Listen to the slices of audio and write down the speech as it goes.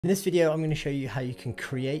In this video, I'm going to show you how you can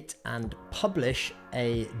create and publish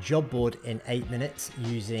a job board in 8 minutes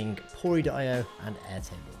using Pory.io and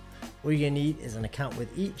Airtable. All you're going to need is an account with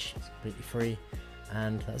each. It's completely free,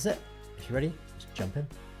 and that's it. If you're ready, just jump in.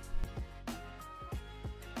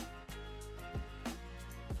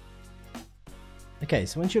 Okay,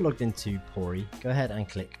 so once you're logged into Pory, go ahead and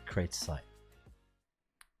click Create a Site.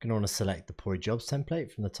 You're going to want to select the Pory Jobs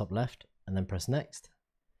template from the top left and then press Next.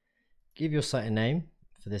 Give your site a name.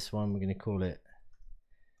 For this one, we're going to call it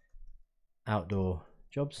Outdoor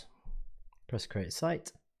Jobs. Press Create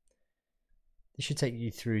Site. This should take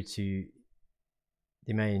you through to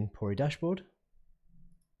the main Pory dashboard.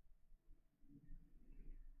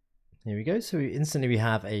 Here we go. So instantly we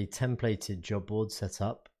have a templated job board set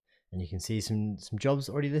up, and you can see some jobs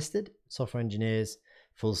already listed: software engineers,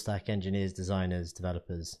 full stack engineers, designers,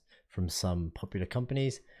 developers from some popular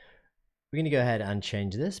companies. We're going to go ahead and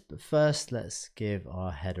change this, but first let's give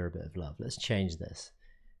our header a bit of love. Let's change this.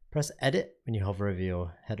 Press Edit when you hover over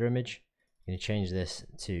your header image. You're going to change this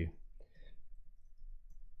to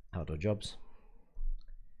Outdoor Jobs.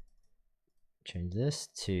 Change this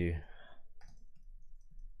to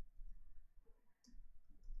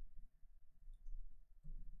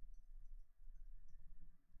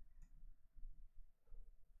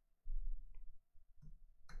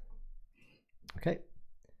okay.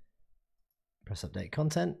 Press Update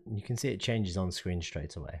Content, and you can see it changes on screen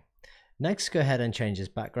straight away. Next, go ahead and change this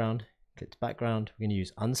background. Click to background. We're going to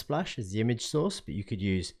use Unsplash as the image source, but you could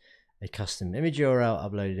use a custom image URL,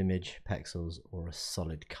 uploaded image, pixels, or a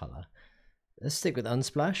solid color. Let's stick with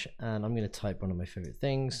Unsplash, and I'm going to type one of my favorite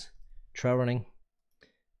things, trail running.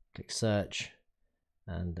 Click search,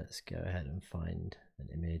 and let's go ahead and find an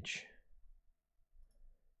image.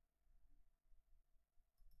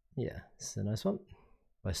 Yeah, this is a nice one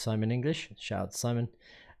by Simon English. Shout out to Simon.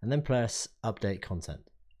 And then press Update Content.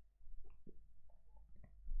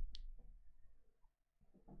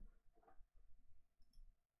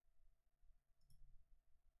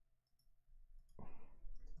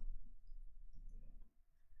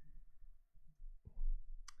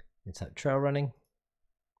 You type trail running,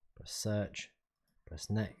 press search,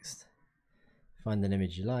 press next, find an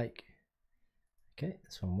image you like. Okay,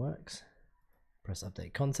 this one works. Press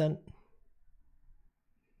Update Content.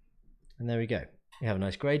 And there we go. We have a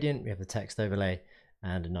nice gradient, we have the text overlay,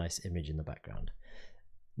 and a nice image in the background.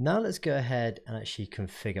 Now let's go ahead and actually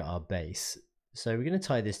configure our base. So we're going to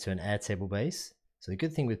tie this to an Airtable base. So the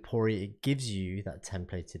good thing with Pory, it gives you that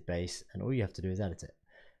templated base, and all you have to do is edit it.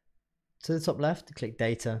 To the top left, click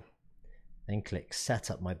Data, then click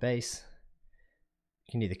Set Up My Base.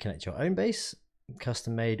 You can either connect your own base,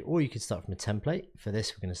 custom made, or you could start from a template. For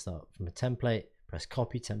this, we're going to start from a template. Press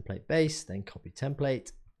Copy Template Base, then Copy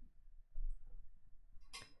Template.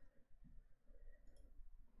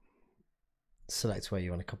 Select where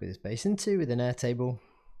you want to copy this base into within Airtable,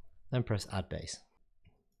 then press Add Base.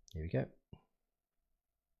 Here we go.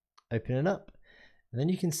 Open it up, and then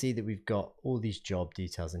you can see that we've got all these job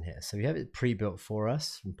details in here. So we have it pre-built for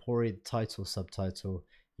us from Pory: the title, subtitle,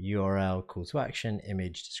 URL, call to action,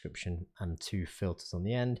 image, description, and 2 filters on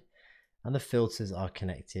the end. And the filters are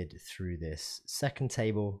connected through this second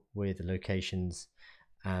table with the locations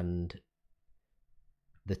and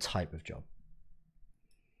the type of job.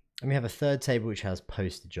 And we have a third table which has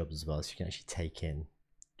posted jobs as well, so you can actually take in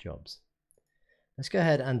jobs. Let's go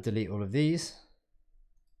ahead and delete all of these.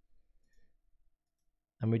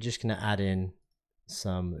 And we're just going to add in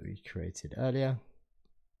some that we created earlier.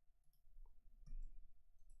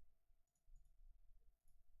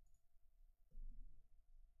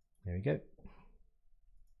 There we go.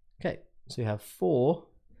 Okay, so we have 4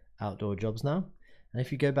 outdoor jobs now. And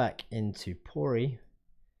if you go back into Pory,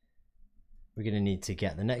 we're going to need to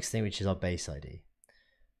get the next thing, which is our base ID.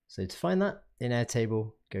 So to find that in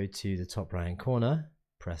Airtable, go to the top right hand corner,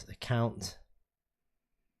 press Account,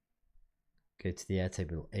 go to the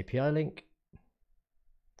Airtable API link,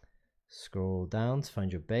 scroll down to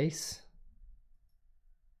find your base.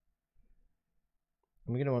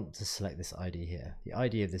 And we're going to want to select this ID here. The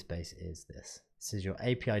ID of this base is this. This is your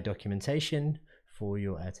API documentation for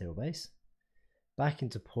your Airtable base. Back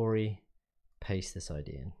into Pory, paste this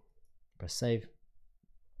ID in. Press Save.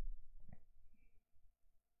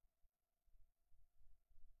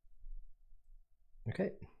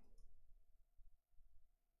 Okay.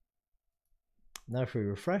 Now if we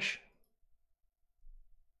refresh,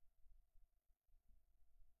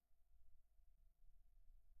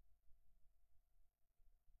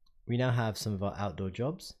 we now have some of our outdoor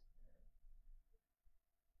jobs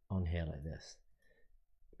on here like this.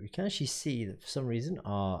 We can actually see that for some reason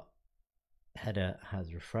our header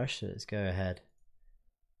has refreshed, so let's go ahead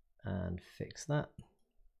and fix that.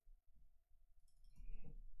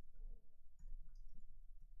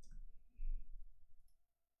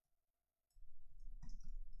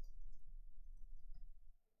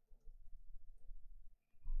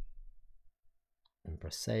 And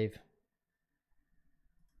press save.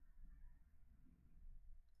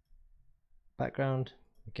 Background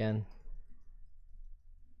again.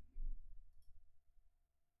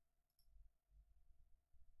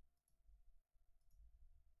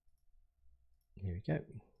 Here we go.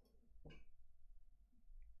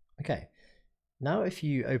 Okay, now if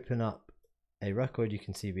you open up a record, you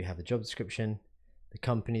can see we have the job description, the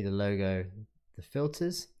company, the logo, the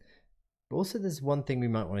filters. But also there's one thing we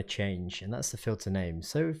might want to change, and that's the filter name.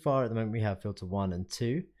 So far at the moment we have filter 1 and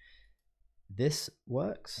 2. This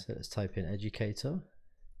works, so let's type in educator.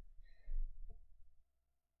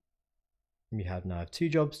 You now have 2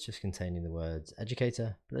 jobs just containing the words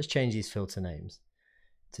educator, but let's change these filter names.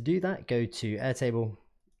 To do that, go to Airtable,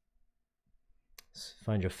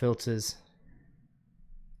 find your filters,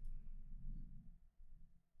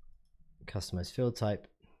 customize field type.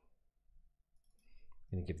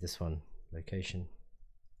 I'm going to give this one location,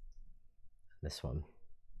 this one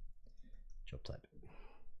job type.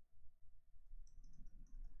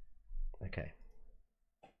 Okay,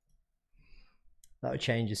 that will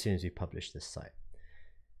change as soon as we publish this site.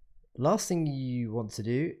 Last thing you want to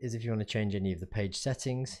do is if you want to change any of the page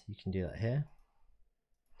settings, you can do that here.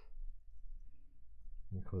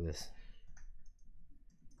 Let me call this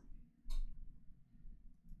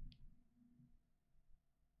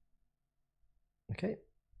okay.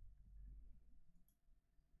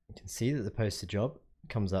 You can see that the post a job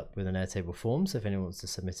comes up with an Airtable form, so if anyone wants to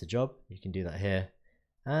submit a job, you can do that here,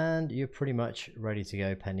 and you're pretty much ready to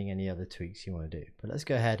go pending any other tweaks you want to do. But let's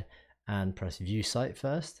go ahead and press view site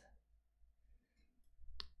first.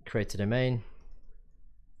 Create a domain.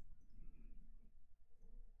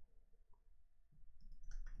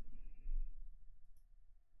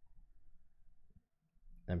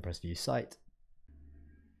 Then press view site.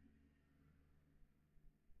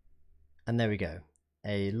 And there we go.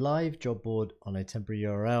 A live job board on a temporary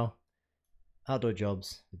URL. Outdoor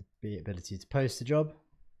jobs with the ability to post a job,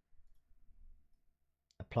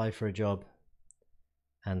 apply for a job,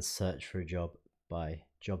 and search for a job by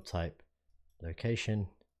job type, location,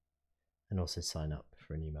 and also sign up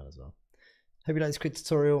for an email as well. Hope you like this quick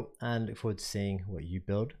tutorial and look forward to seeing what you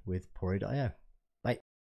build with Pory.io.